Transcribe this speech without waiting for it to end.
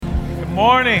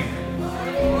Morning.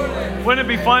 Wouldn't it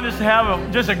be fun just to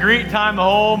have just a great time the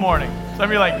whole morning? Some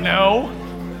of you are like, no.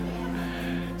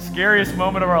 Scariest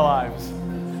moment of our lives.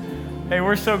 Hey,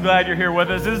 we're so glad you're here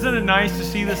with us. Isn't it nice to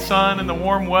see the sun and the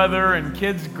warm weather and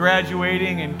kids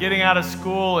graduating and getting out of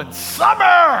school and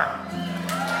summer?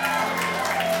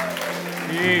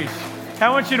 Yeesh. I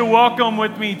want you to welcome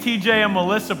with me TJ and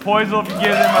Melissa Poisel. If you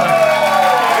give them a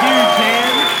huge hand.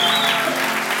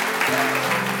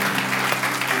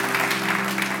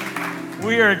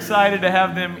 We are excited to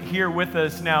have them here with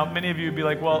us. Now, many of you would be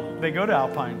like, well, they go to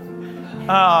Alpine.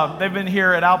 They've been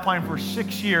here at Alpine for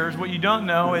 6 years. What you don't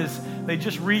know is they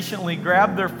just recently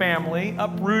grabbed their family,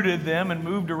 uprooted them, and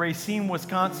moved to Racine,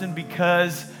 Wisconsin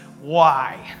because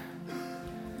why?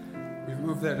 We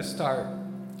moved there to start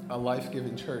a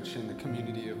life-giving church in the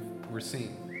community of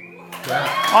Racine.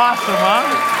 Yeah. Awesome, huh?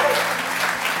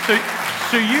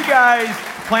 So you guys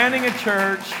planning a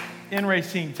church in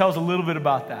Racine. Tell us a little bit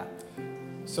about that.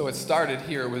 So it started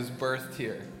here, was birthed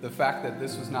here. The fact that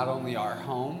this was not only our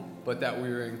home, but that we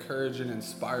were encouraged and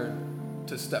inspired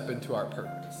to step into our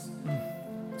purpose.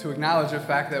 To acknowledge the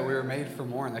fact that we were made for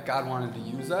more and that God wanted to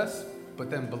use us, but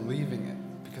then believing it,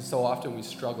 because so often we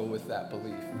struggle with that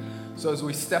belief. So as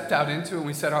we stepped out into it and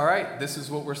we said, all right, this is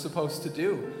what we're supposed to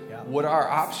do. Yeah. What are our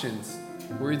options?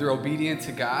 We're either obedient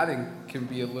to God and can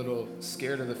be a little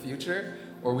scared of the future,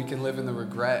 or we can live in the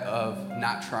regret of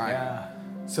not trying. Yeah.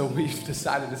 So we've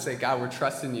decided to say, God, we're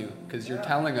trusting you because you're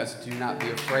telling us, do not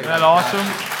be afraid. Isn't that awesome?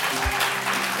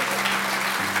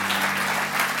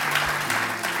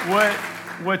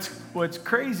 What's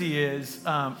crazy is,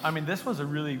 this was a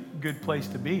really good place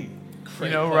to be.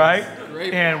 Great place. Right?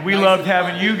 Great. And we loved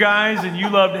having you guys, and you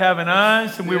loved having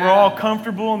us, and we were all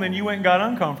comfortable, and then you went and got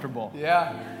uncomfortable.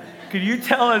 Yeah. Could you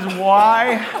tell us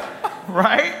why?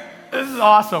 Right? This is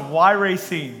awesome. Why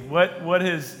Racine?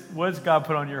 What's God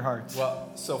put on your hearts?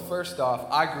 Well, so first off,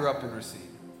 I grew up in Racine.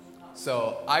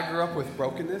 So I grew up with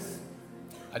brokenness.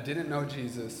 I didn't know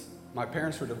Jesus. My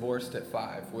parents were divorced at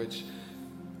 5, which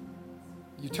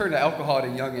you turn to alcohol at a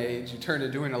young age. You turn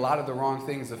to doing a lot of the wrong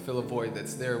things to fill a void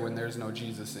that's there when there's no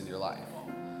Jesus in your life.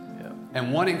 Yeah.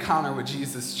 And one encounter with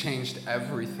Jesus changed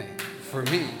everything for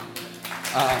me.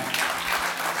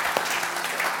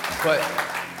 But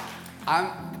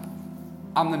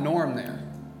I'm the norm there.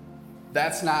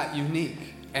 That's not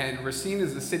unique. And Racine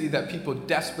is the city that people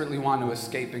desperately want to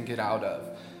escape and get out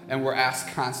of. And we're asked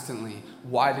constantly,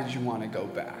 why did you want to go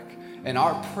back? And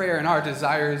our prayer and our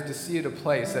desire is to see it a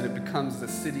place that it becomes the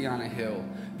city on a hill,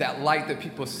 that light that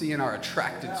people see and are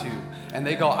attracted to. And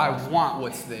they go, I want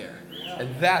what's there.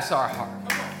 And that's our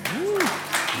heart. Woo.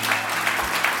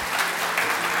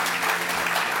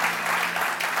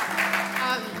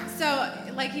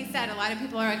 Like he said, a lot of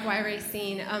people are like, why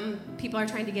Racine? People are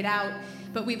trying to get out,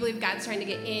 but we believe God's trying to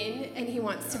get in, and he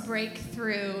wants to break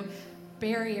through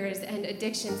barriers and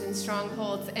addictions and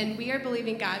strongholds, and we are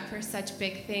believing God for such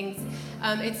big things.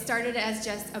 It started as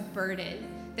just a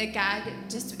burden that God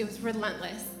it was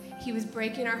relentless. He was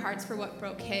breaking our hearts for what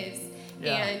broke his.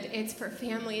 Yeah. And it's for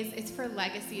families, it's for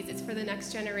legacies, it's for the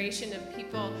next generation of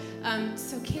people.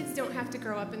 So kids don't have to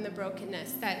grow up in the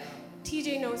brokenness that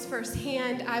TJ knows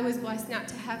firsthand. I was blessed not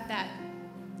to have that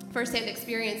firsthand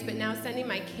experience, but now sending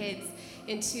my kids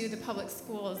into the public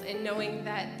schools and knowing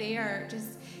that they are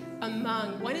just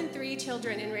among 1 in 3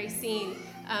 children in Racine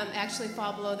actually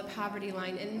fall below the poverty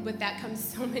line. And with that comes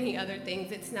so many other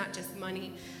things. It's not just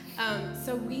money.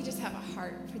 So we just have a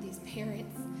heart for these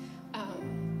parents,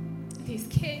 these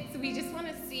kids. We just want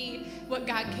to see what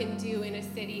God can do in a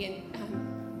city and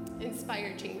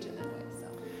inspire change in that way.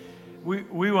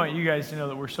 We want you guys to know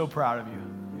that we're so proud of you.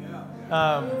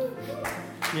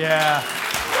 Yeah.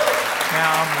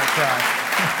 Now I'm going to cry.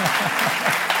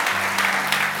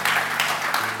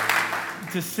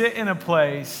 To sit in a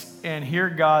place and hear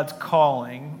God's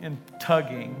calling and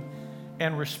tugging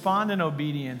and respond in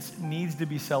obedience needs to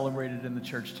be celebrated in the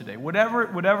church today.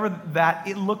 Whatever that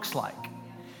it looks like.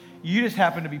 You just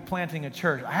happen to be planting a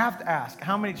church. I have to ask,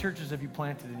 how many churches have you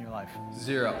planted in your life?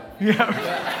 0.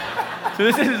 Yeah. So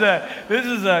this is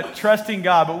a trusting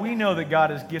God, but we know that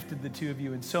God has gifted the two of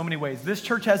you in so many ways. This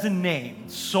church has a name,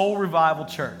 Soul Revival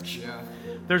Church. Yeah.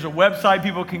 There's a website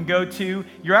people can go to.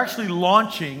 You're actually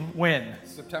launching when?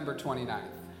 September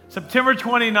 29th. September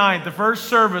 29th, the first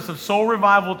service of Soul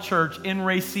Revival Church in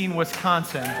Racine,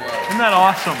 Wisconsin. Isn't that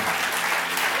awesome?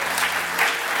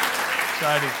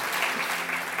 Exciting.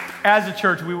 As a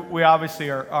church, we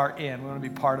obviously are in. We want to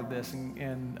be part of this.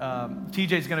 And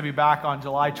TJ's going to be back on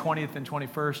July 20th and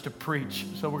 21st to preach.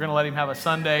 So we're going to let him have a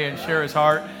Sunday and share his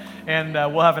heart. And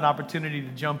we'll have an opportunity to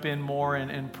jump in more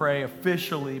and pray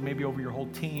officially, maybe over your whole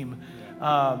team.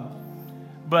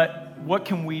 but what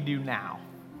can we do now?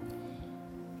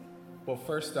 Well,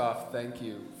 first off, thank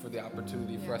you for the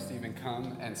opportunity for us to even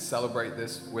come and celebrate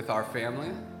this with our family,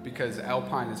 because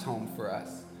Alpine is home for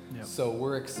us. Yep. So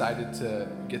we're excited to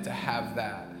get to have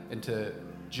that and to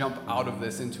jump out of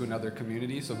this into another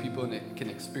community so people can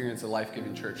experience a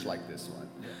life-giving church like this one.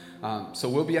 So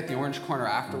we'll be at the Orange Corner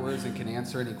afterwards and can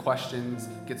answer any questions,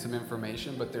 get some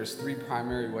information, but there's 3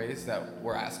 primary ways that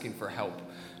we're asking for help.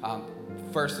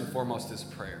 First and foremost is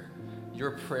prayer.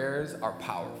 Your prayers are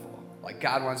powerful. Like,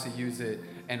 God wants to use it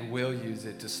and will use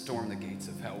it to storm the gates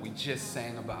of hell. We just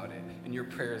sang about it, and your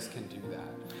prayers can do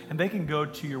that. And they can go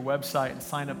to your website and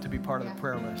sign up to be part of the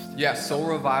prayer list. Yeah,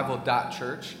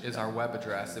 soulrevival.church is our web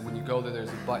address, and when you go there, there's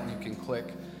a button you can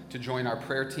click to join our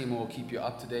prayer team, and we'll keep you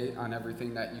up to date on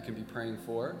everything that you can be praying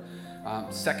for.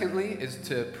 Secondly is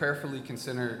to prayerfully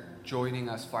consider joining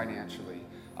us financially.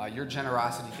 Your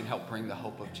generosity can help bring the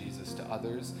hope of Jesus to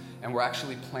others, and we're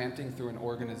actually planting through an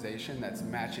organization that's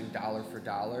matching dollar for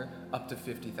dollar up to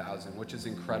 $50,000, which is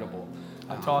incredible.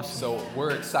 That's awesome. So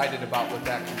we're excited about what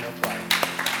that can look like.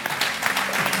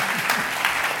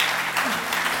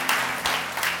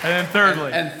 And then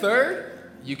thirdly. And third,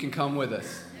 you can come with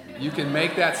us. You can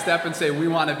make that step and say, we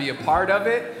want to be a part of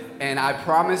it, and I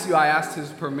promise you I asked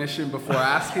his permission before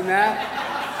asking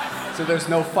that. So there's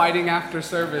no fighting after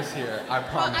service here, I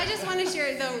promise. Well, I just want to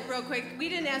share, though, real quick. We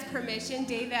didn't ask permission.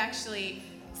 Dave actually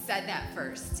said that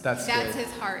first. That's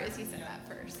his heart, is he said that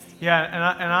first. Yeah,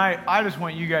 and I just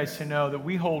want you guys to know that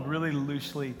we hold really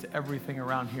loosely to everything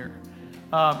around here.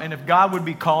 And if God would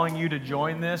be calling you to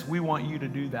join this, we want you to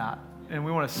do that. And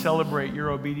we want to celebrate your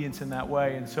obedience in that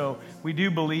way. And so we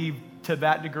do believe to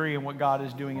that degree in what God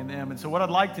is doing in them. And so what I'd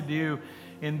like to do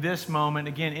in this moment,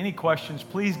 again, any questions,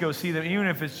 please go see them, even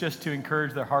if it's just to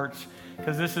encourage their hearts,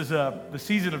 because this is the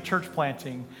season of church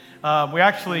planting. We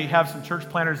actually have some church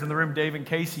planters in the room, Dave and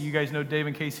Casey. You guys know Dave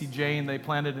and Casey Jane. They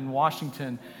planted in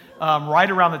Washington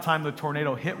right around the time the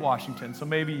tornado hit Washington. So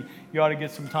maybe you ought to get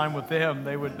some time with them.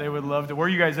 They would love to. Where are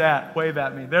you guys at? Wave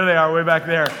at me. There they are, way back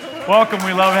there. Welcome.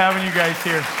 We love having you guys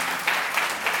here.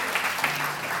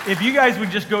 If you guys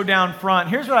would just go down front,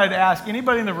 here's what I'd ask.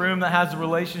 Anybody in the room that has a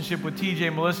relationship with TJ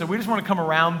and Melissa, we just want to come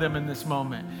around them in this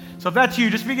moment. So if that's you,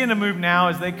 just begin to move now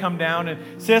as they come down.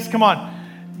 And sis, come on.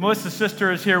 Melissa's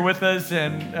sister is here with us,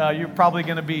 and you're probably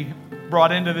going to be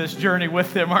brought into this journey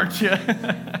with them, aren't you?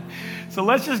 So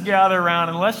let's just gather around,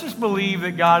 and let's just believe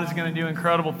that God is going to do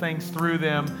incredible things through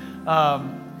them.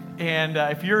 And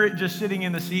if you're just sitting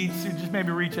in the seats, just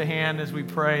maybe reach a hand as we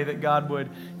pray that God would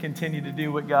continue to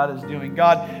do what God is doing.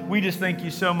 God, we just thank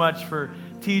you so much for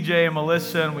TJ and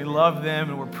Melissa, and we love them,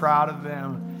 and we're proud of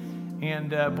them.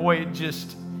 And boy, it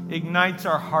just ignites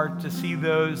our heart to see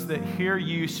those that hear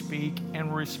you speak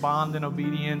and respond in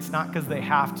obedience, not because they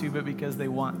have to, but because they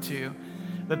want to.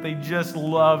 That they just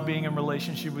love being in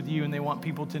relationship with you, and they want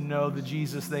people to know the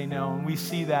Jesus they know. And we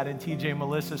see that in TJ and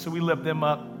Melissa, so we lift them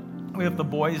up. We lift the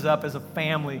boys up as a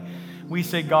family. We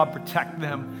say, God, protect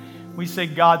them. We say,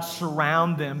 God,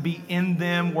 surround them, be in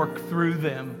them, work through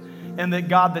them. And that,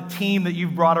 God, the team that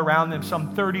you've brought around them,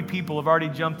 some 30 people have already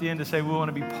jumped in to say, we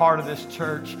want to be part of this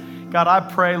church. God, I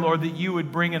pray, Lord, that you would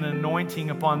bring an anointing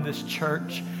upon this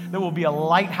church that will be a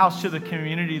lighthouse to the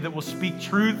community, that will speak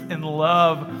truth and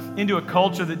love into a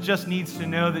culture that just needs to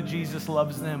know that Jesus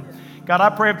loves them. God,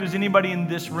 I pray if there's anybody in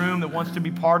this room that wants to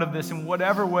be part of this in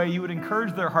whatever way, you would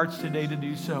encourage their hearts today to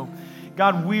do so.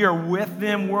 God, we are with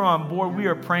them. We're on board. We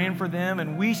are praying for them,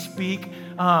 and we speak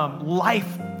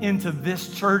life into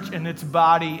this church and its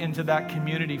body, into that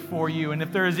community for you. And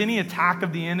if there is any attack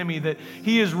of the enemy that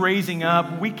he is raising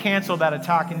up, we cancel that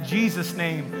attack in Jesus'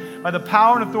 name by the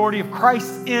power and authority of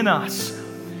Christ in us,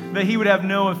 that he would have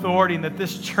no authority, and that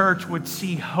this church would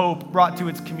see hope brought to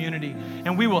its community.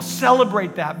 And we will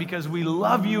celebrate that because we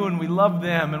love you and we love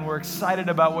them, and we're excited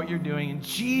about what you're doing. In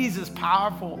Jesus'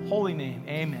 powerful, holy name,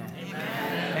 amen.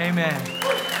 Amen. Amen.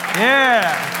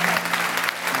 Yeah.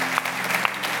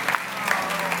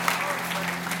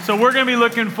 So we're going to be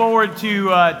looking forward to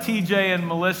TJ and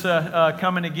Melissa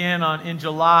coming again in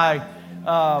July.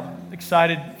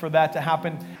 Excited for that to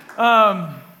happen.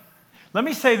 Let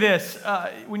me say this.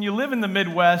 When you live in the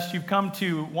Midwest, you've come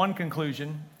to one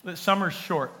conclusion, that summer's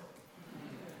short,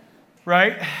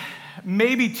 right?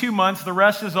 Maybe 2 months. The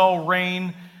rest is all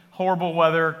rain, horrible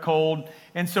weather, cold.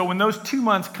 And so when those 2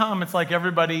 months come, it's like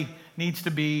everybody needs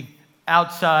to be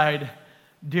outside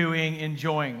doing,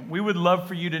 enjoying. We would love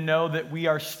for you to know that we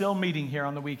are still meeting here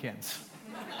on the weekends.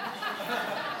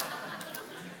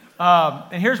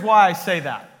 And here's why I say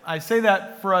that. I say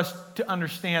that for us to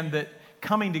understand that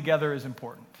coming together is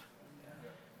important.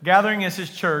 Gathering as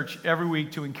his church every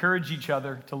week to encourage each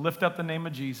other, to lift up the name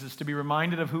of Jesus, to be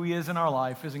reminded of who he is in our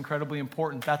life is incredibly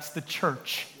important. That's the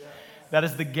church. That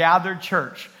is the gathered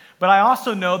church. But I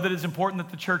also know that it's important that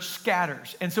the church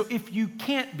scatters. And so if you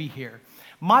can't be here,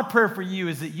 my prayer for you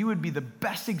is that you would be the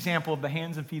best example of the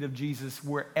hands and feet of Jesus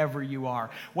wherever you are.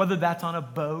 Whether that's on a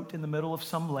boat in the middle of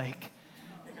some lake,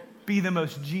 be the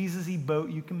most Jesus-y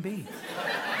boat you can be.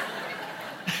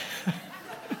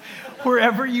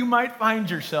 Wherever you might find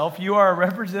yourself, you are a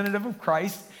representative of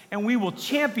Christ, and we will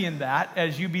champion that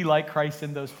as you be like Christ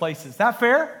in those places. Is that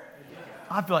fair?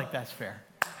 I feel like that's fair.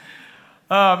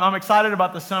 I'm excited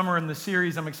about the summer and the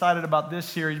series. I'm excited about this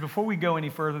series. Before we go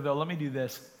any further, though, let me do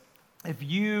this. If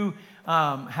you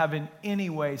have in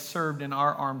any way served in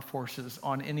our armed forces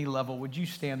on any level, would you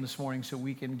stand this morning so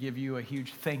we can give you a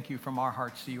huge thank you from our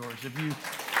hearts to yours? If you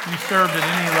served at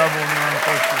any level in the armed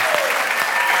forces.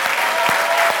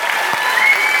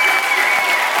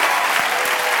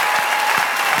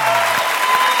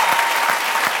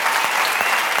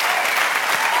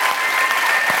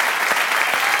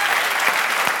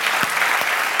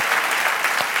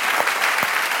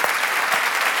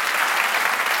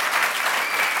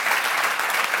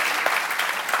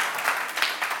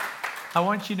 I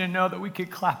want you to know that we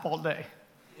could clap all day.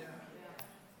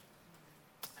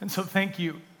 And so thank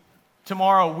you.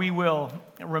 Tomorrow we will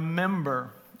remember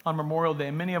on Memorial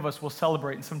Day. Many of us will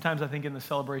celebrate, and sometimes I think in the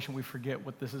celebration we forget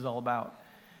what this is all about.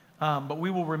 But we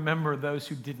will remember those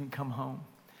who didn't come home.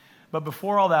 But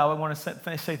before all that, I want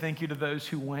to say thank you to those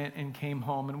who went and came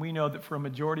home. And we know that for a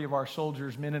majority of our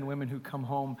soldiers, men and women who come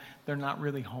home, they're not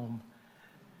really home.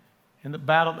 And the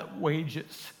battle that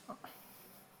wages,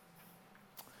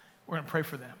 we're going to pray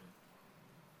for them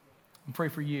and pray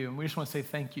for you. And we just want to say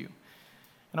thank you.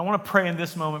 And I want to pray in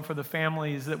this moment for the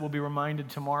families that will be reminded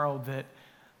tomorrow that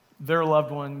their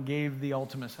loved one gave the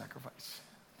ultimate sacrifice.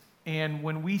 And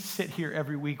when we sit here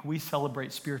every week, we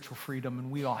celebrate spiritual freedom, and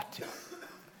we ought to.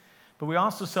 But we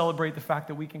also celebrate the fact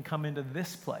that we can come into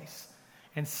this place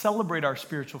and celebrate our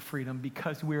spiritual freedom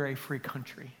because we're a free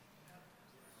country.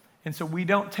 And so we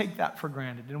don't take that for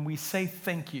granted, and we say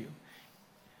thank you.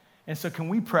 And so can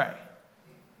we pray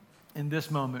in this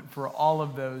moment for all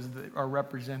of those that are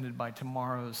represented by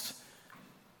tomorrow's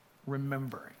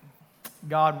remembering?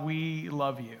 God, we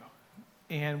love you,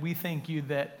 and we thank you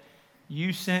that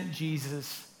you sent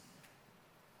Jesus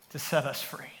to set us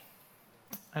free.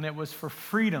 And it was for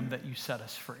freedom that you set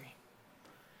us free.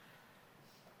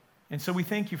 And so we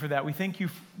thank you for that. We thank you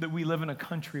that we live in a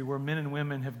country where men and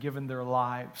women have given their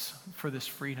lives for this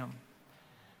freedom.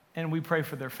 And we pray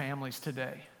for their families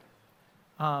today.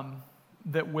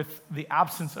 That with the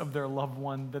absence of their loved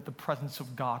one, that the presence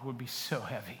of God would be so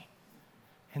heavy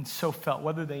and so felt,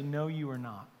 whether they know you or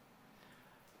not.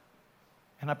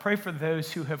 And I pray for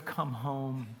those who have come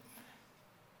home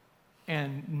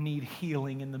and need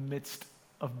healing in the midst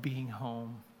of being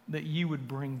home, that you would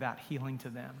bring that healing to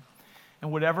them.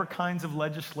 And whatever kinds of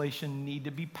legislation need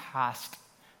to be passed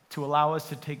to allow us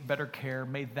to take better care,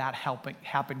 may that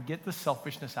happen. Get the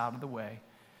selfishness out of the way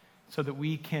so that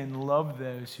we can love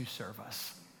those who serve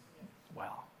us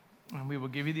well. And we will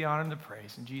give you the honor and the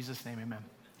praise. In Jesus' name, amen.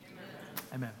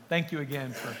 Amen. Thank you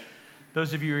again for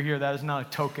those of you who are here. That is not a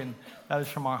token. That is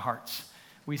from our hearts.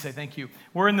 We say thank you.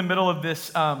 We're in the middle of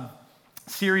this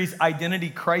series, Identity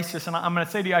Crisis. And I'm going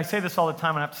to say to you, I say this all the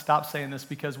time, and I have to stop saying this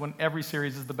because when every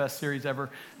series is the best series ever,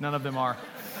 none of them are.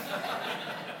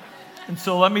 And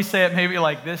so let me say it maybe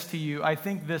like this to you. I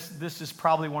think this is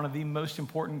probably one of the most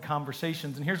important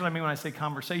conversations. And here's what I mean when I say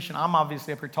conversation. I'm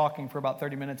obviously up here talking for about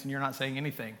 30 minutes and you're not saying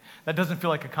anything. That doesn't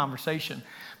feel like a conversation.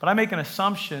 But I make an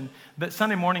assumption that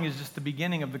Sunday morning is just the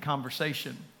beginning of the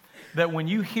conversation. That when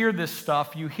you hear this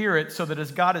stuff, you hear it so that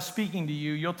as God is speaking to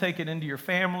you, you'll take it into your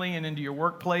family and into your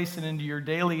workplace and into your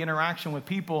daily interaction with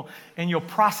people, and you'll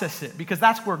process it, because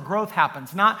that's where growth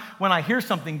happens. Not when I hear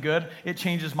something good, it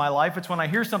changes my life. It's when I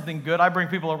hear something good, I bring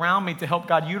people around me to help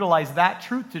God utilize that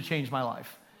truth to change my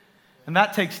life. And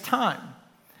that takes time.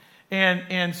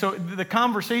 And so the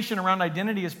conversation around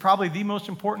identity is probably the most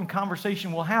important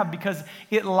conversation we'll have, because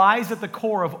it lies at the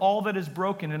core of all that is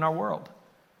broken in our world.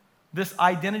 This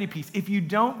identity piece. If you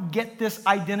don't get this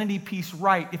identity piece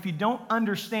right, if you don't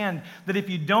understand that if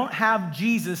you don't have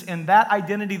Jesus and that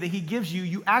identity that he gives you,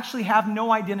 you actually have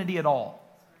no identity at all.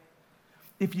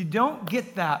 If you don't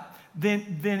get that,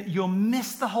 then you'll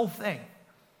miss the whole thing.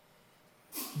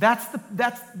 That's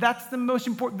the most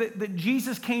important, that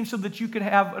Jesus came so that you could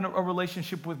have a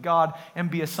relationship with God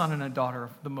and be a son and a daughter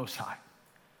of the Most High.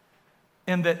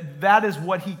 And that is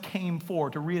what he came for,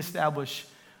 to reestablish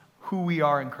who we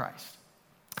are in Christ.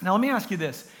 Now, let me ask you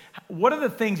this. what are the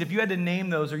things, if you had to name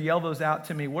those or yell those out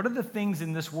to me, what are the things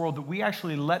in this world that we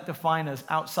actually let define us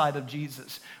outside of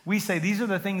Jesus? We say these are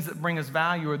the things that bring us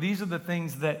value, or these are the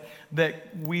things that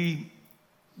we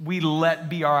let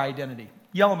be our identity.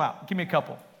 Yell them out. Give me a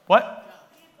couple. What?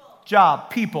 People. Job,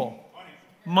 people,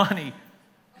 money,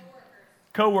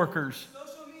 co-workers.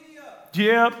 Social media.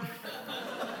 Yep.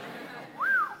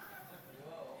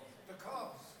 The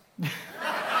Cubs.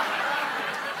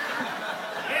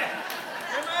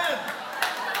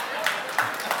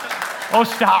 Oh,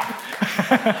 stop.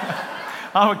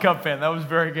 I'm a Cub fan. That was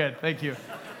very good. Thank you.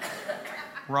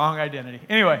 Wrong identity.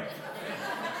 Anyway.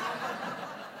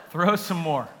 Throw some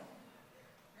more.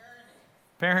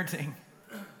 Parenting.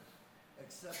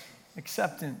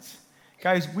 Acceptance.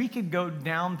 Guys, we could go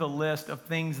down the list of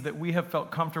things that we have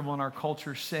felt comfortable in our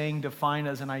culture saying define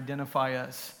us and identify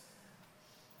us.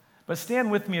 But stand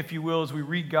with me, if you will, as we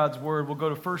read God's word. We'll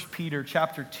go to 1 Peter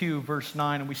chapter 2, verse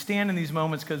 9. And we stand in these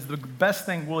moments because the best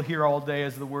thing we'll hear all day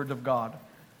is the word of God.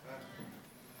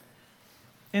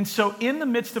 And so in the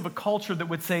midst of a culture that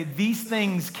would say these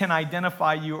things can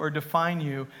identify you or define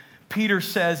you, Peter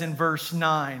says in verse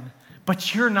 9,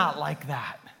 but you're not like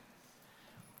that.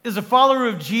 As a follower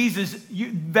of Jesus,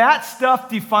 that stuff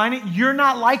defining, you're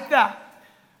not like that.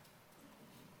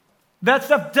 That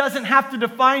stuff doesn't have to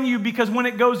define you, because when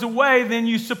it goes away, then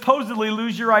you supposedly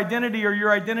lose your identity, or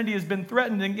your identity has been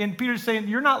threatened. And Peter's saying,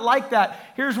 you're not like that.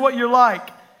 Here's what you're like.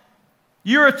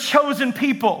 You're a chosen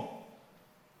people.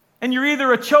 And you're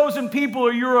either a chosen people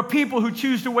or you're a people who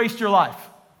choose to waste your life.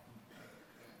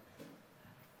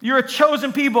 You're a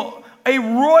chosen people, a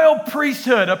royal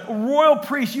priesthood, a royal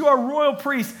priest. You are royal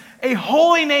priests, a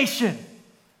holy nation,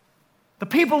 the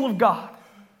people of God.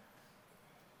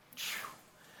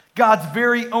 God's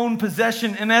very own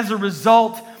possession, and as a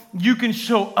result, you can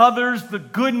show others the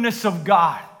goodness of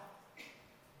God.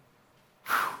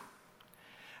 Whew.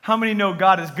 How many know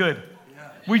God is good?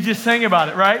 We just sang about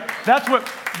it, right? That's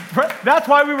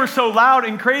why we were so loud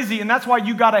and crazy, and that's why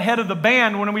you got ahead of the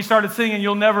band when we started singing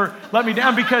You'll Never Let Me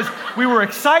Down, because we were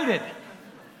excited.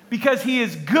 Because He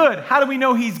is good. How do we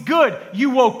know He's good? You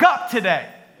woke up today.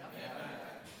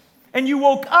 And you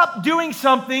woke up doing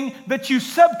something that you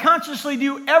subconsciously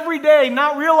do every day,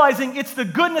 not realizing it's the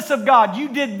goodness of God. You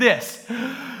did this.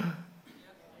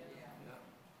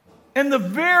 And the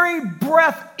very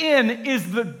breath in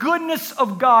is the goodness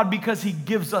of God, because He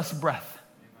gives us breath.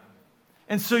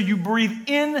 And so you breathe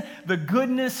in the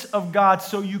goodness of God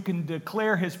so you can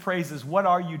declare His praises. What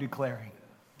are you declaring?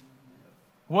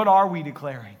 What are we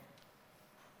declaring?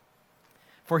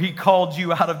 For He called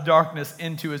you out of darkness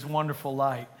into His wonderful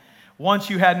light.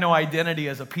 Once you had no identity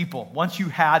as a people. Once you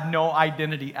had no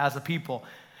identity as a people.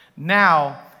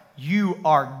 Now you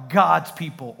are God's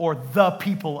people, or the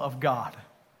people of God.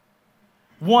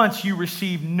 Once you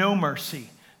received no mercy.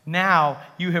 Now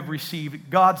you have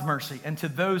received God's mercy. And to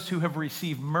those who have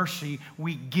received mercy,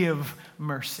 we give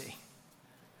mercy.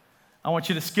 I want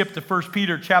you to skip to 1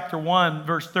 Peter chapter 1,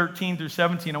 verse 13 through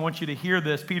 17. I want you to hear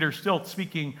this. Peter's still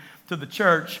speaking to the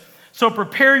church. So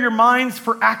prepare your minds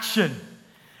for action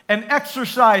and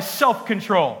exercise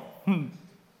self-control.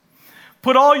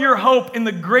 Put all your hope in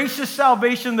the gracious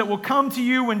salvation that will come to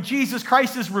you when Jesus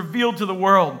Christ is revealed to the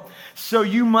world. So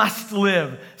you must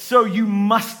live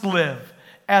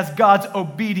as God's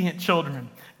obedient children.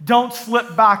 Don't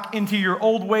slip back into your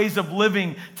old ways of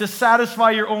living to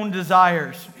satisfy your own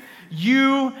desires.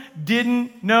 You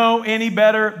didn't know any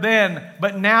better then,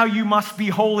 but now you must be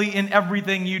holy in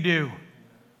everything you do.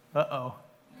 Uh-oh.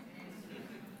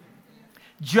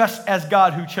 Just as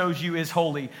God who chose you is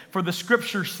holy. For the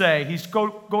scriptures say, he's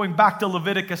going back to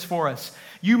Leviticus for us,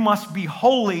 you must be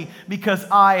holy because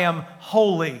I am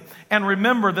holy. And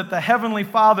remember that the heavenly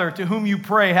Father to whom you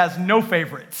pray has no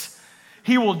favorites.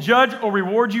 He will judge or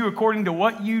reward you according to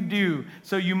what you do.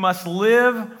 So you must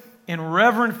live in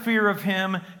reverent fear of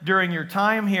Him during your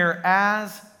time here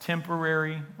as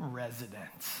temporary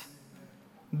residents.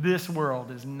 This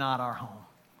world is not our home.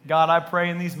 God, I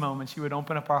pray in these moments you would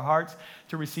open up our hearts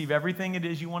to receive everything it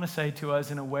is you want to say to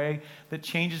us in a way that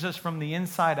changes us from the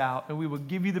inside out, and we will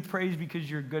give you the praise because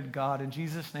you're a good God. In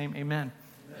Jesus' name, amen.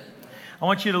 I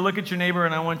want you to look at your neighbor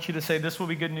and I want you to say, this will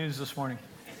be good news this morning.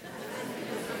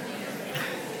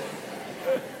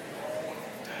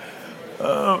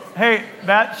 Hey,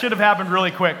 that should have happened really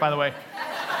quick, by the way.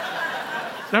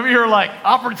 Some of you are like,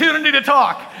 opportunity to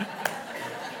talk.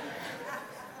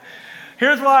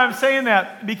 Here's why I'm saying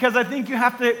that, because I think you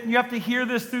have to hear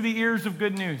this through the ears of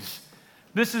good news.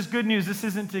 This is good news. This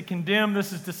isn't to condemn.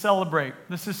 This is to celebrate.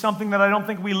 This is something that I don't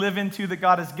think we live into that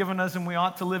God has given us and we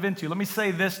ought to live into. Let me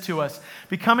say this to us.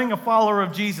 Becoming a follower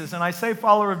of Jesus, and I say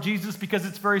follower of Jesus because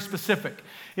it's very specific.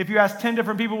 If you ask 10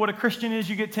 different people what a Christian is,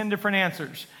 you get 10 different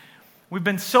answers. We've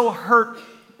been so hurt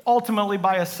ultimately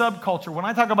by a subculture. When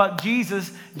I talk about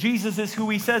Jesus, Jesus is who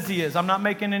he says he is. I'm not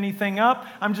making anything up.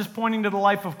 I'm just pointing to the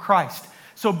life of Christ.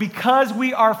 So because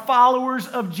we are followers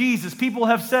of Jesus, people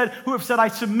who have said, I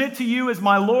submit to you as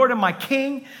my Lord and my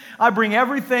King. I bring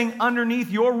everything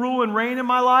underneath your rule and reign in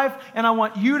my life, and I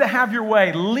want you to have your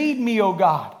way. Lead me, oh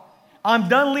God. I'm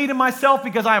done leading myself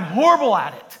because I'm horrible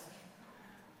at it.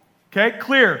 Okay,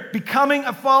 clear. Becoming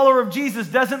a follower of Jesus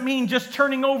doesn't mean just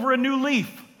turning over a new leaf.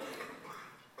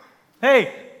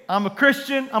 Hey, I'm a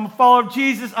Christian, I'm a follower of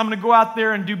Jesus, I'm going to go out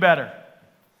there and do better.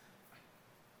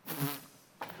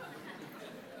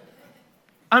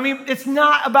 I mean, it's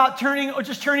not about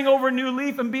just turning over a new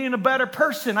leaf and being a better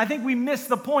person. I think we miss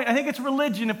the point. I think it's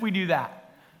religion if we do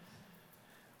that.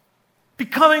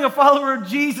 Becoming a follower of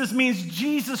Jesus means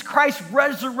Jesus Christ's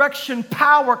resurrection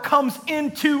power comes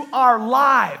into our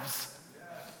lives.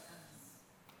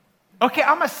 Okay,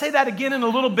 I'm going to say that again in a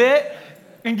little bit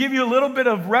and give you a little bit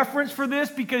of reference for this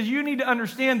because you need to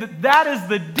understand that that is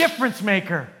the difference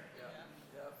maker.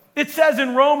 It says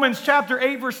in Romans chapter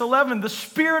 8, verse 11, the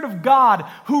Spirit of God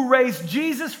who raised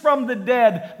Jesus from the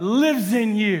dead lives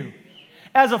in you.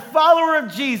 As a follower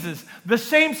of Jesus, the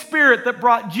same Spirit that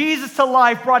brought Jesus to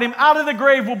life, brought him out of the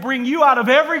grave, will bring you out of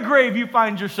every grave you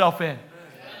find yourself in.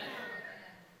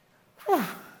 Whew.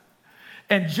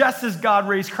 And just as God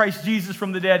raised Christ Jesus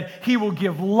from the dead, he will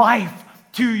give life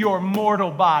to your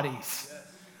mortal bodies.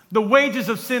 The wages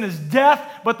of sin is death,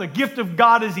 but the gift of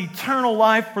God is eternal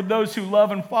life for those who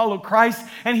love and follow Christ.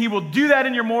 And he will do that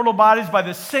in your mortal bodies by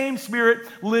the same Spirit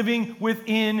living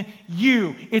within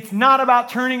you. It's not about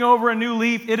turning over a new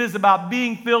leaf. It is about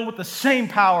being filled with the same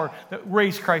power that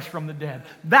raised Christ from the dead.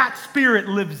 That Spirit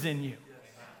lives in you.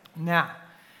 Now,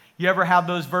 you ever have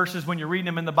those verses when you're reading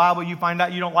them in the Bible, you find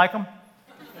out you don't like them?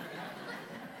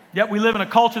 Yet we live in a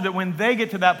culture that when they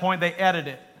get to that point, they edit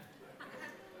it.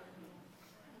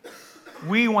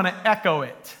 We want to echo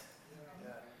it.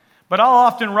 But I'll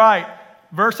often write,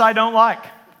 verse I don't like.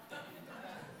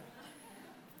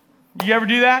 You ever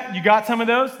do that? You got some of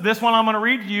those? This one I'm going to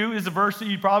read to you is a verse that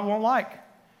you probably won't like.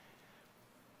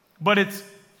 But it's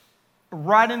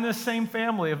right in this same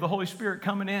family of the Holy Spirit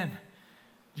coming in.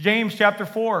 James chapter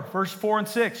 4, verse 4 and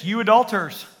 6. You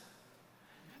adulterers,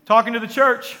 talking to the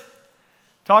church,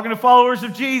 talking to followers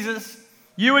of Jesus,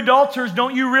 you adulterers,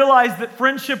 don't you realize that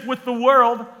friendship with the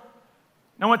world,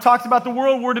 now when it talks about the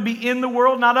world, we're to be in the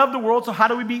world, not of the world. So how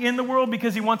do we be in the world?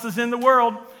 Because he wants us in the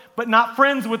world, but not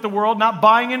friends with the world, not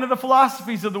buying into the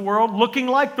philosophies of the world, looking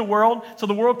like the world, so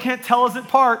the world can't tell us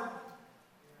apart.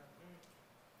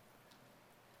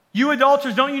 You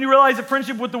adulterers, don't you realize that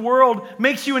friendship with the world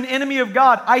makes you an enemy of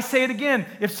God? I say it again.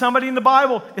 If somebody in the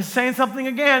Bible is saying something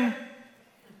again,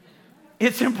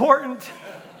 it's important.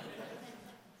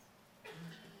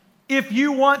 If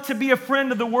you want to be a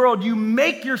friend of the world, you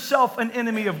make yourself an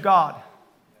enemy of God.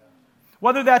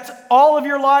 Whether that's all of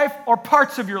your life or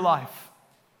parts of your life.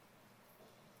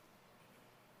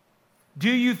 Do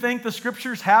you think the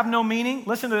scriptures have no meaning?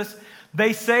 Listen to this.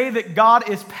 They say that God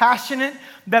is passionate,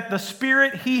 that the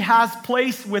Spirit he has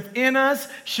placed within us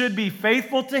should be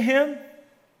faithful to him.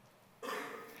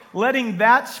 Letting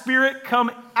that Spirit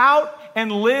come out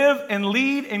and live and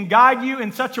lead and guide you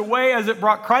in such a way as it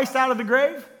brought Christ out of the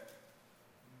grave.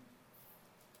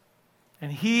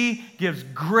 And he gives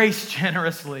grace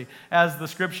generously. As the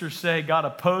scriptures say, God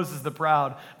opposes the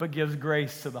proud, but gives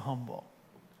grace to the humble.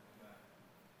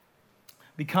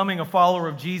 Becoming a follower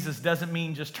of Jesus doesn't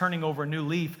mean just turning over a new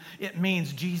leaf. It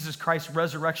means Jesus Christ's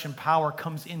resurrection power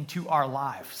comes into our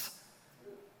lives.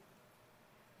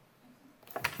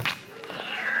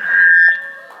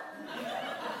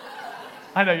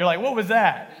 I know, you're like, what was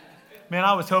that? Man,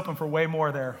 I was hoping for way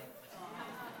more there.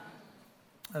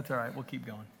 That's all right, we'll keep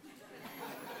going.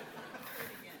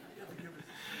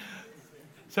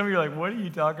 Some of you are like, what are you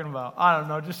talking about? I don't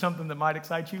know, just something that might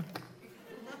excite you.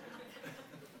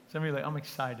 Some of you are like, I'm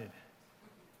excited.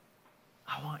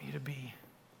 I want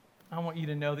you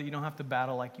to know that you don't have to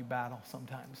battle like you battle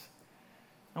sometimes.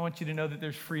 I want you to know that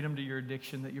there's freedom to your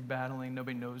addiction that you're battling,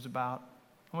 nobody knows about.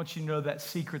 I want you to know that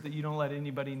secret that you don't let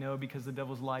anybody know because the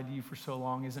devil's lied to you for so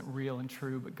long isn't real and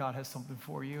true, but God has something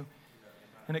for you.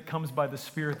 And it comes by the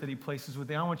Spirit that he places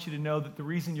within. I want you to know that the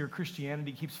reason your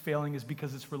Christianity keeps failing is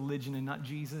because it's religion and not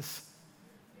Jesus.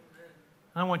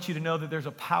 I want you to know that there's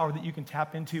a power that you can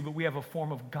tap into, but we have a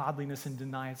form of godliness and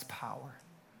deny its power.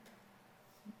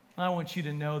 I want you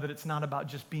to know that it's not about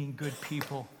just being good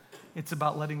people. It's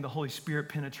about letting the Holy Spirit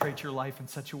penetrate your life in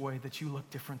such a way that you look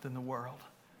different than the world.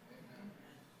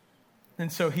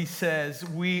 And so he says,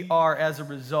 we are, as a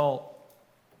result,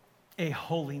 a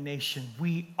holy nation.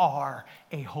 We are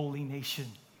a holy nation.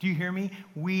 Do you hear me?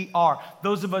 We are.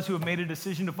 Those of us who have made a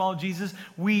decision to follow Jesus,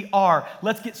 we are.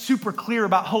 Let's get super clear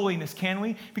about holiness, can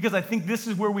we? Because I think this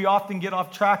is where we often get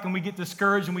off track and we get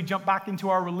discouraged and we jump back into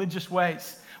our religious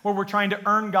ways, where we're trying to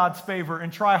earn God's favor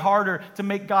and try harder to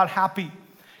make God happy.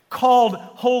 Called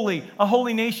holy, a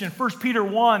holy nation. 1 Peter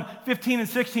 1, 15 and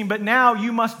 16. But now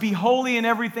you must be holy in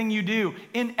everything you do.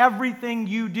 In everything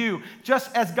you do.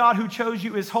 Just as God who chose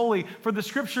you is holy. For the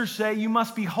scriptures say you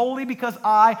must be holy because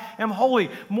I am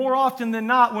holy. More often than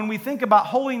not, when we think about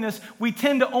holiness, we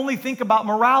tend to only think about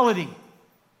morality.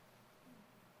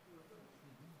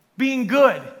 Being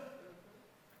good.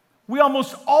 We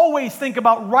almost always think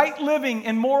about right living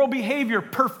and moral behavior,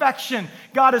 perfection.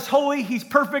 God is holy, He's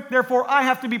perfect, therefore I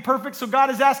have to be perfect, so God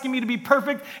is asking me to be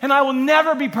perfect, and I will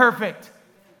never be perfect.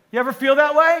 You ever feel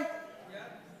that way?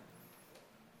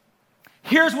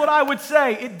 Here's what I would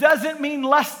say. It doesn't mean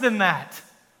less than that,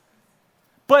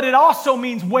 but it also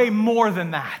means way more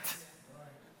than that.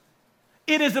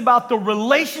 It is about the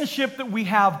relationship that we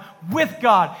have with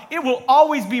God. It will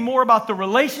always be more about the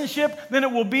relationship than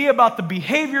it will be about the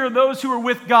behavior of those who are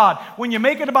with God. When you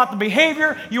make it about the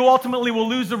behavior, you ultimately will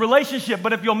lose the relationship.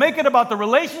 But if you'll make it about the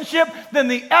relationship, then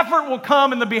the effort will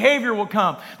come and the behavior will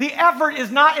come. The effort is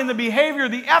not in the behavior.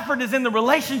 The effort is in the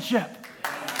relationship.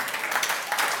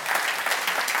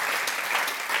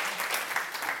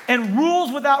 And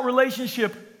rules without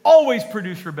relationship always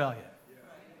produce rebellion.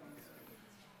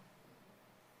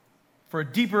 For a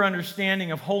deeper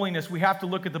understanding of holiness, we have to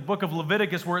look at the book of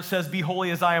Leviticus where it says, be holy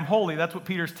as I am holy. That's what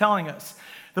Peter's telling us.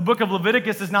 The book of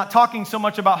Leviticus is not talking so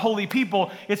much about holy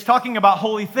people, it's talking about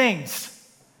holy things.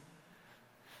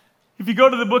 If you go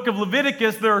to the book of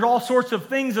Leviticus, there are all sorts of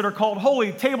things that are called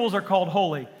holy. Tables are called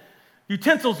holy.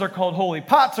 Utensils are called holy.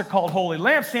 Pots are called holy.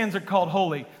 Lampstands are called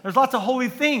holy. There's lots of holy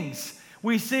things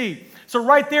we see. So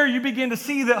right there you begin to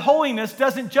see that holiness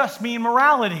doesn't just mean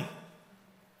morality.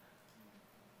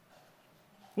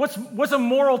 What's a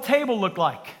moral table look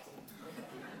like?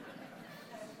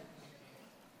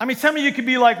 I mean, some of you could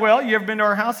be like, well, you ever been to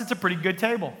our house? It's a pretty good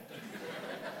table.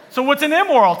 So what's an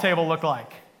immoral table look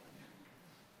like?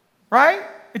 Right?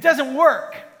 It doesn't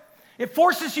work. It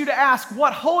forces you to ask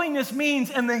what holiness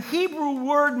means, and the Hebrew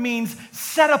word means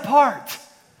set apart,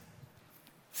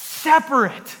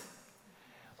 separate.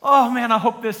 Oh man, I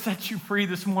hope this sets you free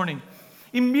this morning.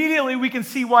 Immediately we can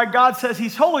see why God says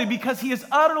He's holy, because He is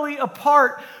utterly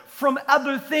apart from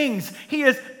other things. He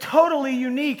is totally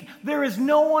unique. There is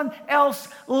no one else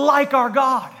like our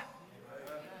God.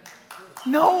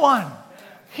 No one.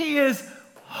 He is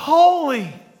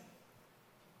holy.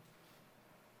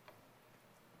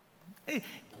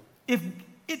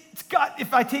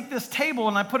 If I take this table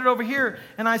and I put it over here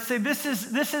and I say this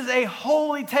is a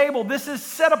holy table, this is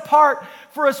set apart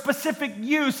for a specific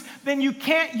use, then you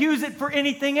can't use it for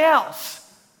anything else.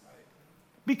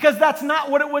 Because that's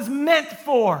not what it was meant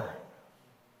for.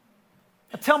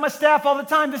 I tell my staff all the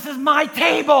time, this is my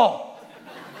table.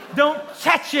 Don't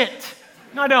touch it.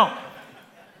 No, I don't.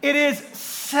 It is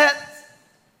set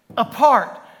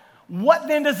apart. What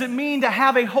then does it mean to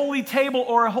have a holy table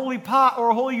or a holy pot or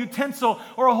a holy utensil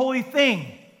or a holy thing?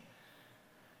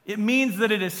 It means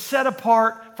that it is set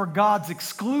apart for God's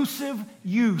exclusive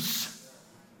use.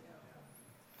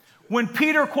 When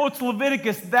Peter quotes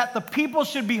Leviticus that the people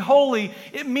should be holy,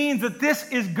 it means that this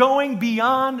is going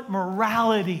beyond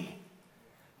morality,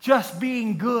 just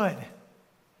being good.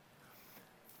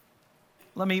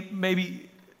 Let me maybe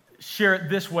share it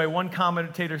this way. One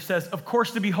commentator says, of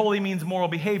course, to be holy means moral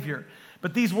behavior.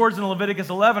 But these words in Leviticus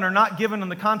 11 are not given in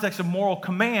the context of moral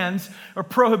commands or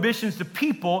prohibitions to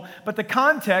people, but the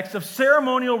context of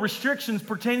ceremonial restrictions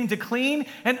pertaining to clean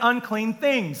and unclean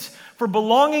things. For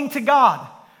belonging to God,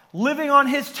 living on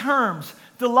His terms,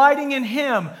 delighting in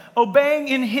Him, obeying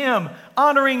in Him,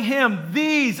 honoring Him,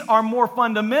 these are more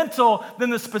fundamental than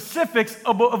the specifics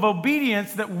of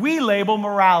obedience that we label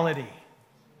morality.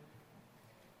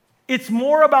 It's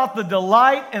more about the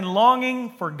delight and longing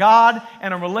for God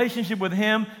and a relationship with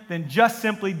Him than just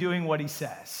simply doing what He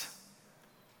says.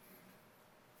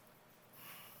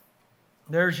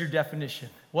 There's your definition.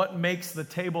 What makes the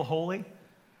table holy?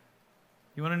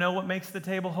 You want to know what makes the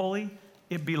table holy?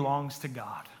 It belongs to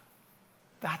God.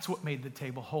 That's what made the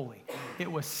table holy.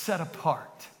 It was set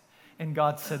apart. And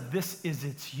God said, this is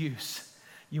its use.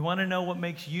 You want to know what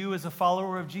makes you as a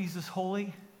follower of Jesus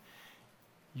holy?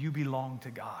 You belong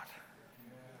to God.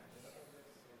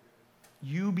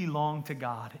 You belong to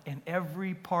God, and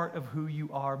every part of who you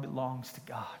are belongs to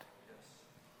God.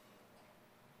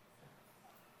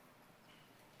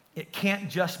 It can't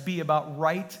just be about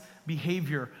right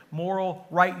behavior, moral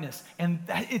rightness. And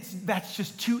that's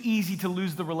just too easy to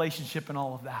lose the relationship in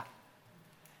all of that.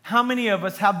 How many of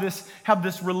us have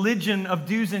this religion of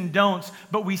do's and don'ts,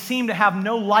 but we seem to have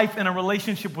no life in a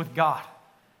relationship with God?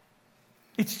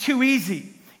 It's too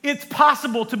easy. It's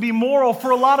possible to be moral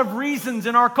for a lot of reasons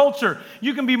in our culture.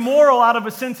 You can be moral out of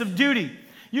a sense of duty.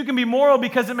 You can be moral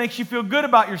because it makes you feel good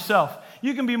about yourself.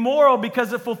 You can be moral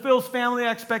because it fulfills family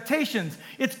expectations.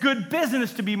 It's good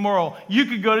business to be moral. You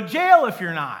could go to jail if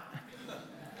you're not.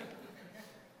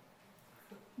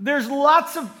 There's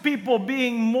lots of people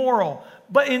being moral,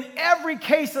 but in every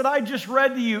case that I just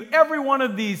read to you, every one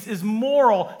of these is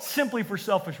moral simply for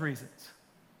selfish reasons.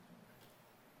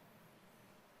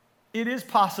 It is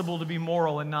possible to be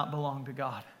moral and not belong to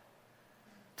God.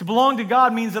 To belong to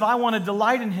God means that I want to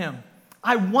delight in Him.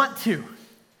 I want to.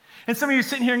 And some of you are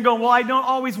sitting here and going, well, I don't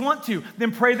always want to.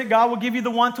 Then pray that God will give you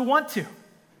the want to.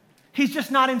 He's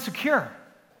just not insecure.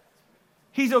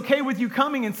 He's okay with you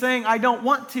coming and saying, I don't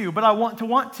want to, but I want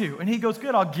to. And He goes,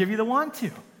 good, I'll give you the want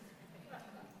to.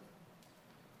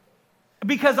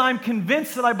 Because I'm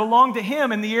convinced that I belong to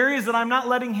Him, and the areas that I'm not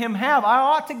letting Him have, I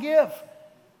ought to give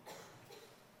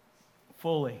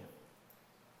fully.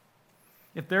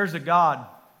 If there's a God,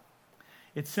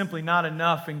 it's simply not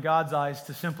enough in God's eyes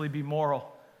to simply be moral.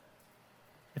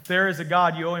 If there is a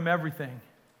God, you owe Him everything.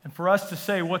 And for us to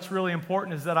say what's really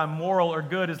important is that I'm moral or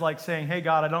good is like saying, hey,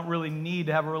 God, I don't really need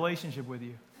to have a relationship with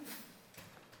you.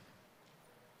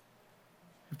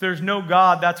 If there's no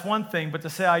God, that's one thing. But to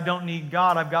say I don't need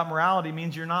God, I've got morality,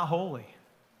 means you're not holy.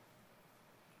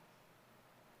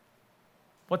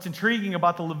 What's intriguing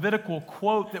about the Levitical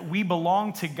quote that we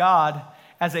belong to God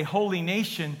as a holy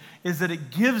nation is that it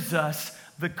gives us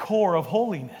the core of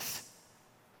holiness.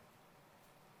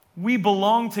 We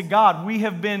belong to God. We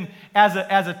have been, as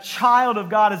a child of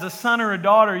God, as a son or a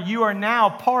daughter, you are now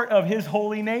part of His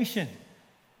holy nation.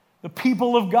 The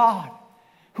people of God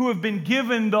who have been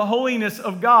given the holiness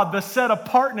of God, the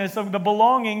set-apartness of the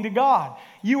belonging to God.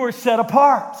 You are set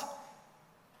apart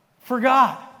for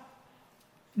God.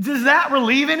 Does that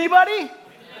relieve anybody?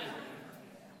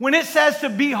 When it says to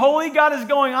be holy, God is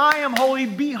going, I am holy,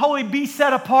 be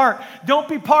set apart. Don't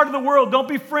be part of the world. Don't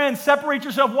be friends. Separate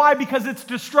yourself. Why? Because it's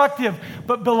destructive,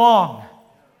 but belong.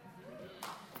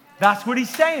 That's what He's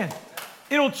saying.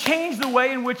 It'll change the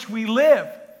way in which we live.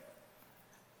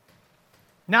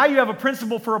 Now you have a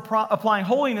principle for applying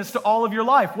holiness to all of your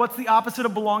life. What's the opposite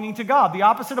of belonging to God? The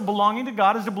opposite of belonging to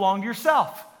God is to belong to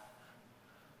yourself.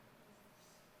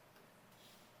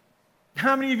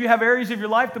 How many of you have areas of your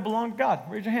life that belong to God?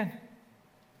 Raise your hand.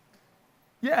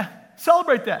 Yeah,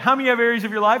 celebrate that. How many have areas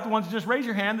of your life, the ones that just raise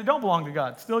your hand, that don't belong to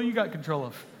God? Still you got control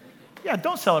of. Yeah,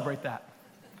 don't celebrate that.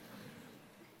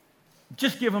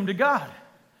 Just give them to God.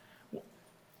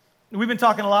 We've been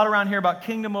talking a lot around here about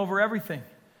kingdom over everything.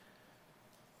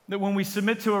 That when we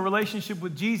submit to a relationship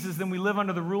with Jesus, then we live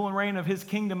under the rule and reign of His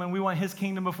kingdom, and we want His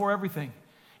kingdom before everything.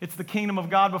 It's the kingdom of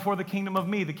God before the kingdom of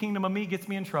me. The kingdom of me gets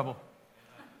me in trouble.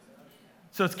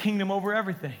 So it's kingdom over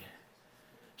everything.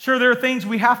 Sure, there are things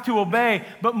we have to obey,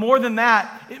 but more than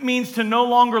that, it means to no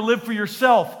longer live for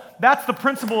yourself. That's the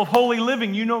principle of holy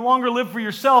living. You no longer live for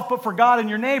yourself, but for God and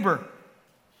your neighbor.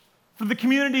 For the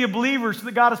community of believers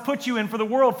that God has put you in, for the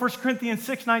world, 1 Corinthians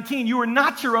 6:19, you are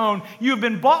not your own. You have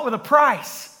been bought with a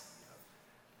price.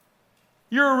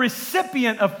 You're a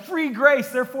recipient of free grace,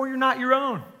 therefore you're not your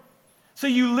own. So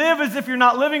you live as if you're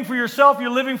not living for yourself, you're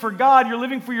living for God, you're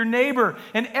living for your neighbor,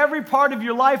 and every part of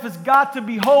your life has got to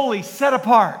be holy, set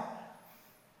apart.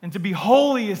 And to be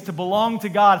holy is to belong to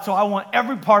God. So I want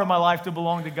every part of my life to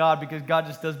belong to God because God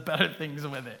just does better things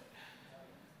with it.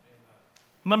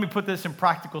 Let me put this in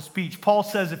practical speech. Paul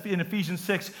says in Ephesians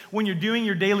 6, when you're doing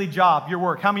your daily job, your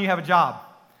work, how many of you have a job?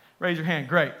 Raise your hand.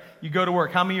 Great. You go to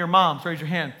work. How many of your moms? Raise your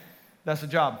hand. That's a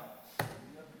job.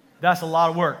 That's a lot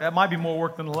of work. That might be more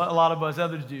work than a lot of us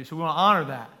others do, so we want to honor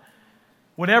that.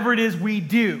 Whatever it is we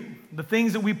do, the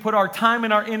things that we put our time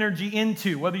and our energy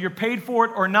into, whether you're paid for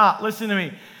it or not, listen to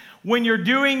me. When you're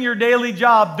doing your daily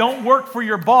job, don't work for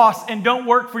your boss and don't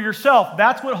work for yourself.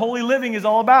 That's what holy living is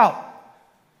all about.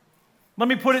 Let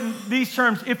me put it in these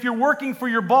terms. If you're working for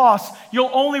your boss,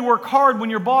 you'll only work hard when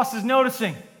your boss is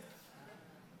noticing.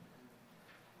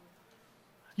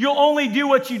 You'll only do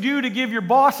what you do to give your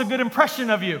boss a good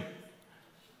impression of you.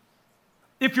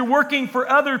 If you're working for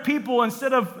other people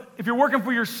if you're working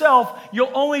for yourself,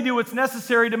 you'll only do what's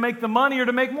necessary to make the money or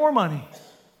to make more money.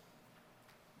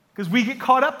 Because we get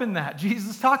caught up in that.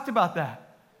 Jesus talked about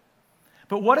that.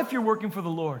 But what if you're working for the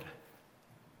Lord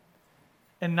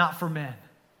and not for men?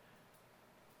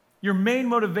 Your main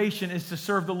motivation is to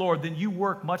serve the Lord, then you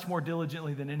work much more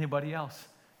diligently than anybody else.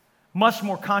 Much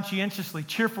more conscientiously,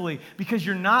 cheerfully, because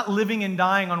you're not living and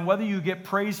dying on whether you get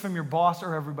praise from your boss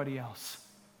or everybody else.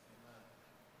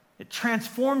 It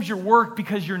transforms your work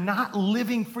because you're not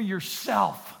living for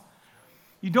yourself.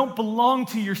 You don't belong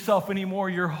to yourself anymore.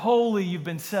 You're holy. You've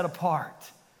been set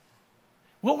apart.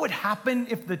 What would happen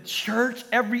if the church,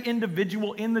 every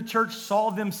individual in the church,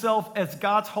 saw themselves as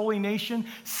God's holy nation,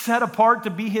 set apart to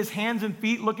be his hands and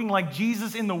feet, looking like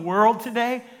Jesus in the world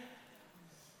today?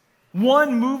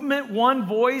 One movement, one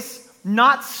voice,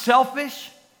 not selfish.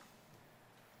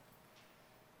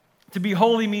 To be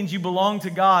holy means you belong to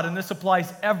God, and this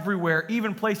applies everywhere,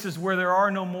 even places where there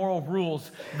are no moral rules.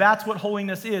 That's what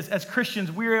holiness is. As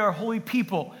Christians, we are a holy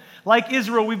people. Like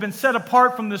Israel, we've been set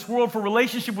apart from this world for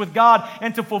relationship with God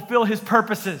and to fulfill his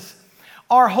purposes.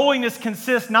 Our holiness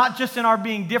consists not just in our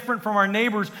being different from our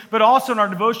neighbors, but also in our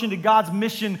devotion to God's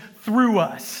mission through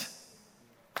us.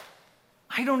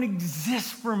 I don't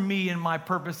exist for me and my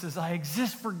purposes. I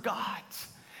exist for God's.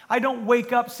 I don't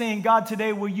wake up saying, God,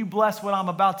 today will you bless what I'm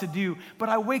about to do? But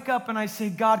I wake up and I say,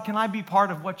 God, can I be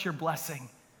part of what you're blessing?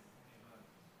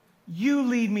 You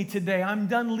lead me today. I'm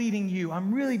done leading you.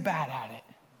 I'm really bad at it.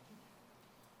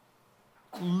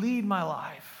 Lead my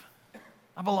life.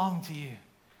 I belong to you.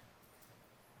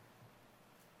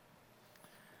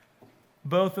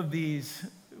 Both of these,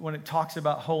 when it talks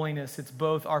about holiness, it's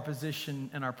both our position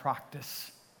and our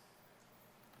practice.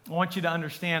 I want you to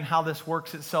understand how this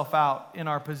works itself out in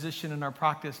our position and our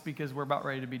practice, because we're about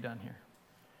ready to be done here.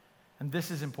 And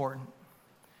this is important.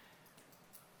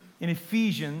 In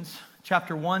Ephesians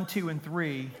chapter 1, 2, and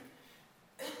 3,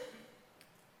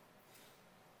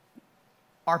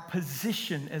 our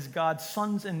position as God's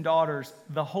sons and daughters,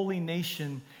 the holy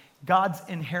nation, God's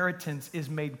inheritance is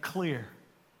made clear.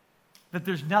 That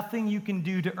there's nothing you can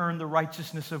do to earn the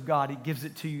righteousness of God. He gives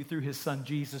it to you through his son,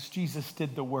 Jesus. Jesus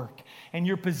did the work. And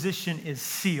your position is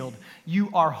sealed. You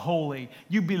are holy.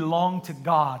 You belong to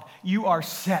God. You are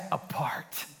set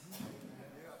apart.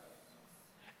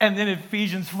 And then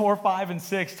Ephesians 4, 5, and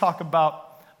 6 talk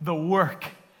about the work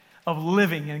of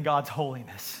living in God's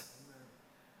holiness.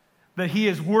 That he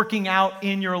is working out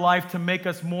in your life to make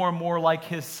us more and more like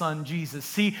his son, Jesus.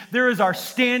 See, there is our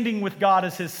standing with God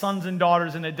as his sons and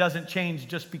daughters, and it doesn't change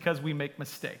just because we make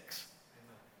mistakes.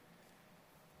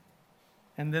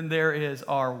 And then there is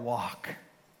our walk,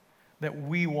 that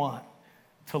we want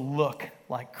to look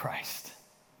like Christ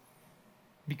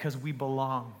because we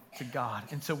belong to God.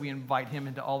 And so we invite him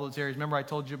into all those areas. Remember I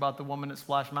told you about the woman at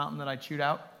Splash Mountain that I chewed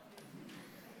out?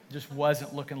 Just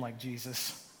wasn't looking like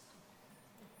Jesus.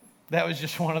 That was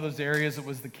just one of those areas that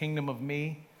was the kingdom of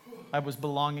me. I was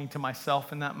belonging to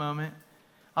myself in that moment.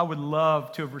 I would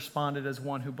love to have responded as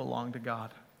one who belonged to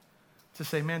God. To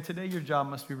say, man, today your job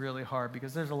must be really hard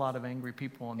because there's a lot of angry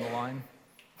people on the line.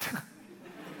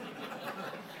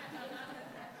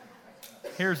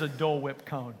 Here's a Dole Whip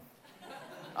cone.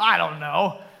 I don't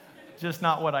know. Just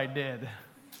not what I did.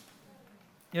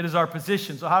 It is our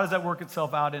position. So how does that work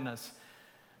itself out in us?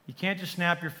 You can't just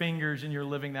snap your fingers and you're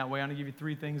living that way. I'm going to give you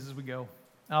 3 things as we go.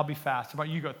 I'll be fast. How about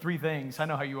you go? 3 things. I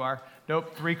know how you are.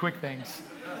 Nope, 3 quick things.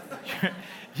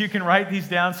 You can write these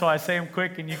down so I say them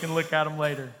quick and you can look at them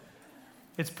later.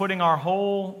 It's putting our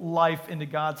whole life into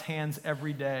God's hands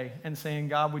every day and saying,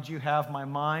 God, would you have my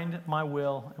mind, my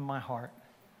will, and my heart?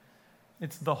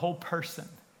 It's the whole person.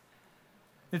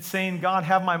 It's saying, God,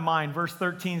 have my mind. Verse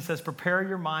 13 says, prepare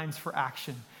your minds for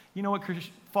action. You know what,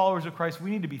 followers of Christ,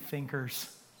 we need to be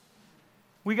thinkers.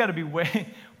 We got to be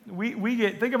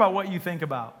think about what you think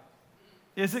about.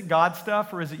 Is it God's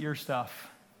stuff or is it your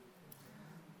stuff?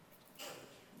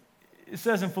 It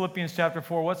says in Philippians chapter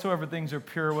 4, whatsoever things are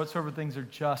pure, whatsoever things are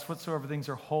just, whatsoever things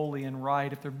are holy and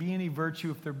right, if there be any virtue,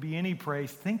 if there be any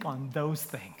praise, think on those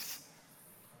things.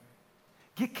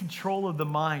 Get control of the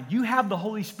mind. You have the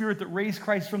Holy Spirit that raised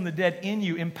Christ from the dead in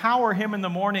you. Empower him in the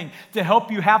morning to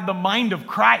help you have the mind of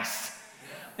Christ.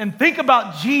 And think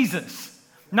about Jesus,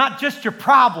 not just your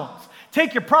problems.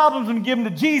 Take your problems and give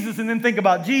them to Jesus and then think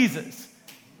about Jesus.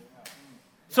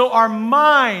 So our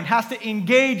mind has to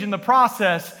engage in the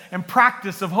process and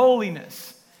practice of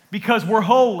holiness because we're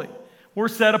holy. We're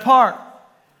set apart.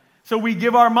 So we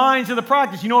give our minds to the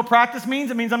practice. You know what practice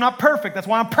means? It means I'm not perfect. That's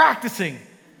why I'm practicing.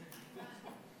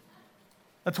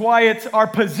 That's why it's our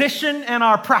position and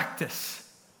our practice.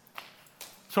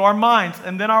 So our minds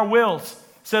and then our wills.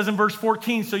 It says in verse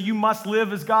 14, so you must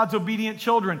live as God's obedient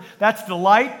children. That's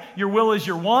delight. Your will is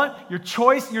your want, your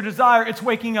choice, your desire. It's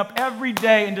waking up every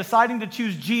day and deciding to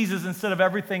choose Jesus instead of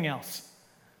everything else.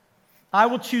 I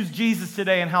will choose Jesus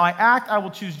today in how I act. I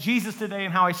will choose Jesus today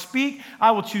in how I speak.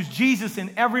 I will choose Jesus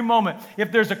in every moment.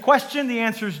 If there's a question, the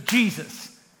answer is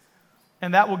Jesus.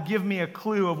 And that will give me a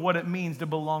clue of what it means to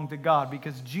belong to God,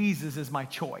 because Jesus is my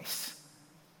choice.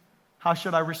 How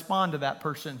should I respond to that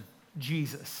person?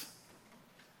 Jesus.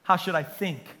 How should I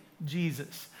think?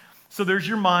 Jesus. So there's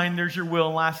your mind, there's your will,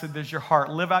 and lastly, there's your heart.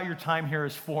 Live out your time here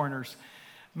as foreigners.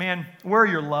 Man, where are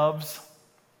your loves?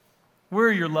 Where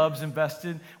are your loves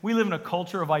invested? We live in a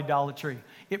culture of idolatry.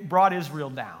 It brought Israel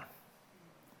down.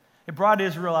 It brought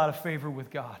Israel out of favor with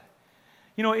God.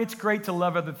 You know, it's great to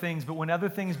love other things, but when other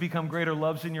things become greater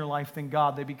loves in your life than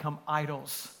God, they become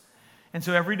idols. And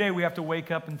so every day we have to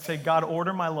wake up and say, God,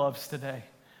 order my loves today.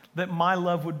 That my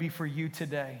love would be for you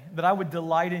today. That I would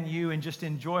delight in you and just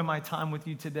enjoy my time with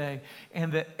you today.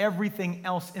 And that everything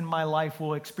else in my life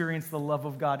will experience the love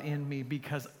of God in me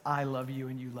because I love you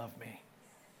and you love me.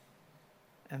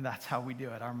 And that's how we do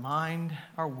it. Our mind,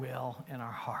 our will, and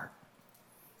our heart.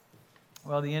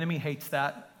 Well, the enemy hates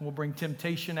that. We'll bring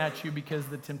temptation at you because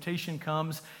the temptation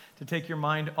comes to take your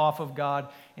mind off of God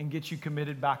and get you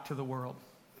committed back to the world.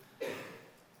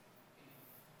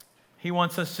 He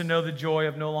wants us to know the joy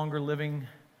of no longer living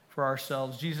for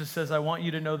ourselves. Jesus says, I want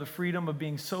you to know the freedom of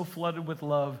being so flooded with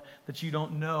love that you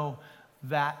don't know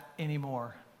that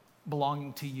anymore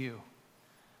belonging to you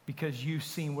because you've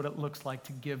seen what it looks like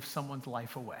to give someone's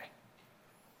life away.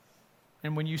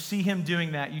 And when you see him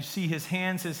doing that, you see his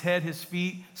hands, his head, his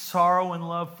feet, sorrow and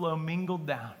love flow mingled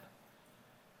down.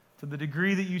 To the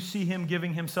degree that you see him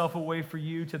giving himself away for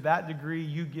you, to that degree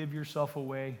you give yourself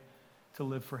away to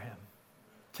live for him.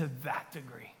 To that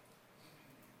degree.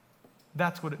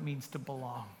 That's what it means to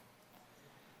belong.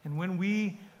 And when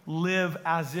we live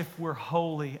as if we're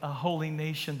holy, a holy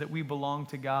nation, that we belong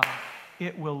to God,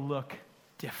 it will look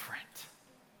different.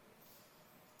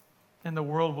 And the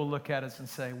world will look at us and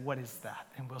say, what is that?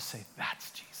 And we'll say, that's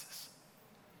Jesus.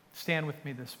 Stand with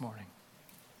me this morning.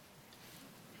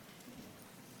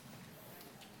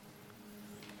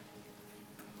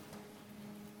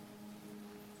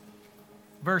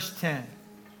 Verse 10.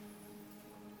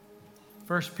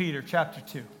 1 Peter chapter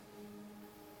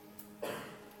 2.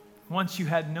 Once you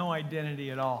had no identity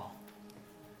at all,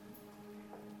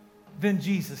 then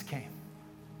Jesus came.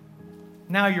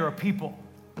 Now you're a people,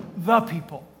 the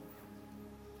people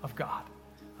of God,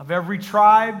 of every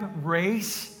tribe,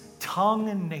 race, tongue,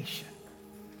 and nation,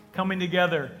 coming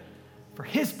together for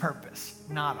his purpose,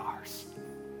 not ours.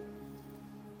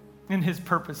 And his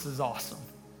purpose is awesome.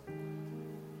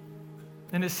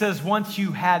 And it says, once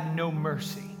you had no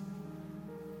mercy,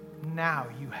 now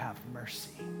you have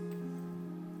mercy.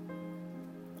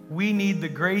 We need the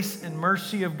grace and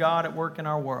mercy of God at work in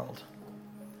our world.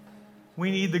 We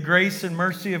need the grace and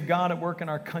mercy of God at work in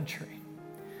our country.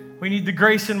 We need the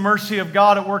grace and mercy of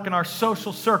God at work in our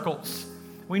social circles.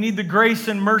 We need the grace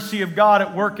and mercy of God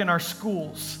at work in our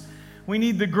schools. We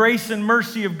need the grace and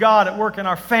mercy of God at work in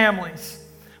our families.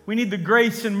 We need the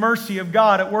grace and mercy of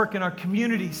God at work in our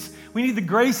communities. We need the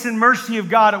grace and mercy of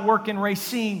God at work in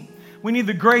Racine. We need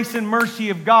the grace and mercy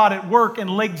of God at work in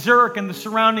Lake Zurich and the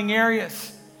surrounding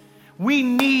areas. We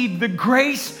need the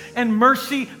grace and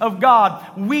mercy of God.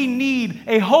 We need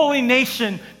a holy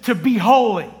nation to be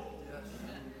holy.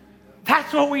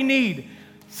 That's what we need.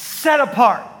 Set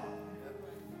apart.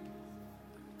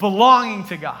 Belonging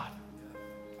to God.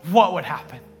 What would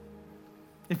happen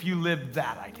if you lived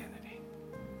that identity?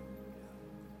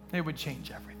 It would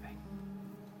change everything.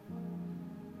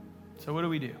 So what do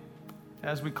we do?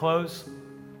 As we close,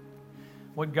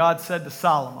 what God said to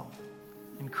Solomon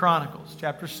in Chronicles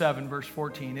chapter 7, verse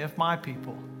 14, if my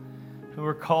people who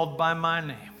are called by my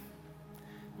name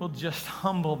will just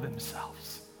humble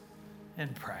themselves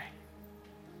and pray,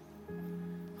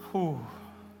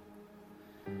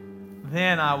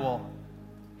 then I will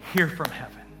hear from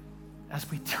heaven.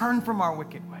 As we turn from our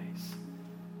wicked ways,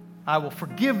 I will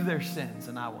forgive their sins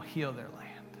and I will heal their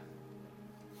land.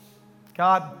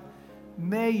 God,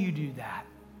 may you do that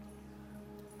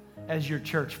as your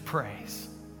church prays,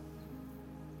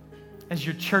 as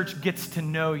your church gets to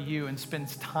know you and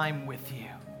spends time with you,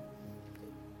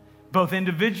 both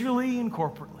individually and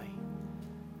corporately.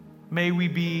 May we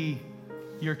be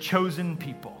your chosen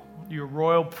people, your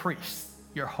royal priests,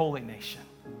 your holy nation,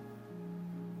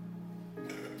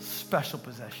 special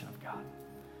possession of God.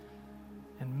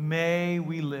 And may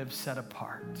we live set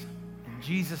apart. In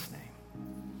Jesus'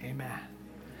 name, amen.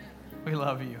 We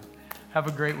love you. Have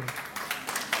a great week.